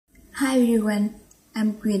Hi everyone,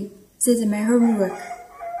 I'm Queen. This is my homework.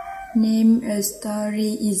 Name a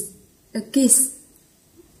story is a kiss.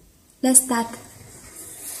 Let's start.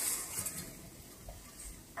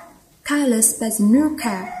 Carlos buys a new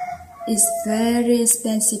car. It's very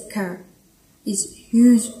expensive car. It's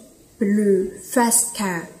huge, blue, fast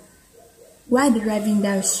car. While driving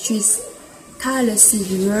down the street, Carlos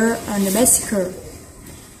sees a girl on a bicycle.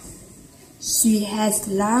 She has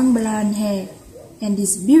long blonde hair and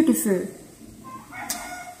is beautiful.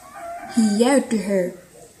 He yelled to her,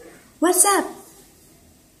 "What's up?"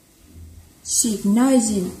 She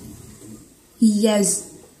ignores him. He yells,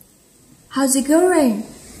 "How's it going?"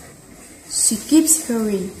 She keeps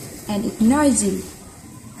going and ignores him.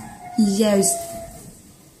 He yells,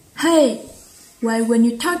 "Hey, why won't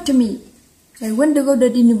you talk to me? I want to go to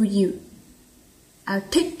dinner with you. I'll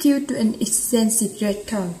take you to an expensive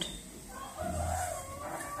restaurant."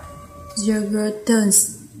 The girl turns,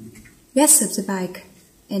 gets off the bike,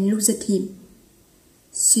 and looks at him.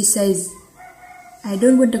 She says, "I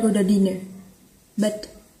don't want to go to dinner, but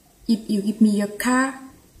if you give me your car,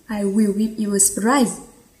 I will give you a surprise."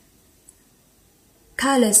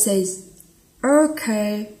 Carlos says,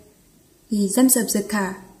 "Okay." He jumps off the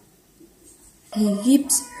car. He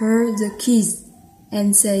gives her the keys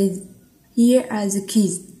and says, "Here are the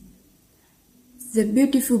keys." The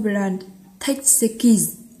beautiful blonde takes the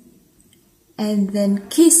keys and then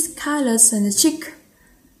kisses Carlos on the cheek.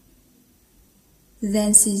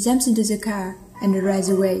 Then she jumps into the car and drives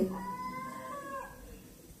away.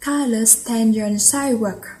 Carlos stands on the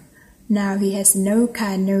sidewalk. Now he has no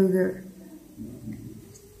car, no girl.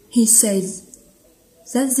 He says,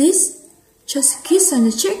 "That's this? Just a kiss on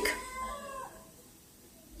the cheek?"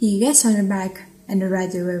 He gets on the bike and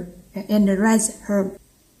rides home.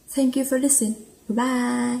 Thank you for listening.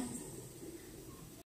 Bye.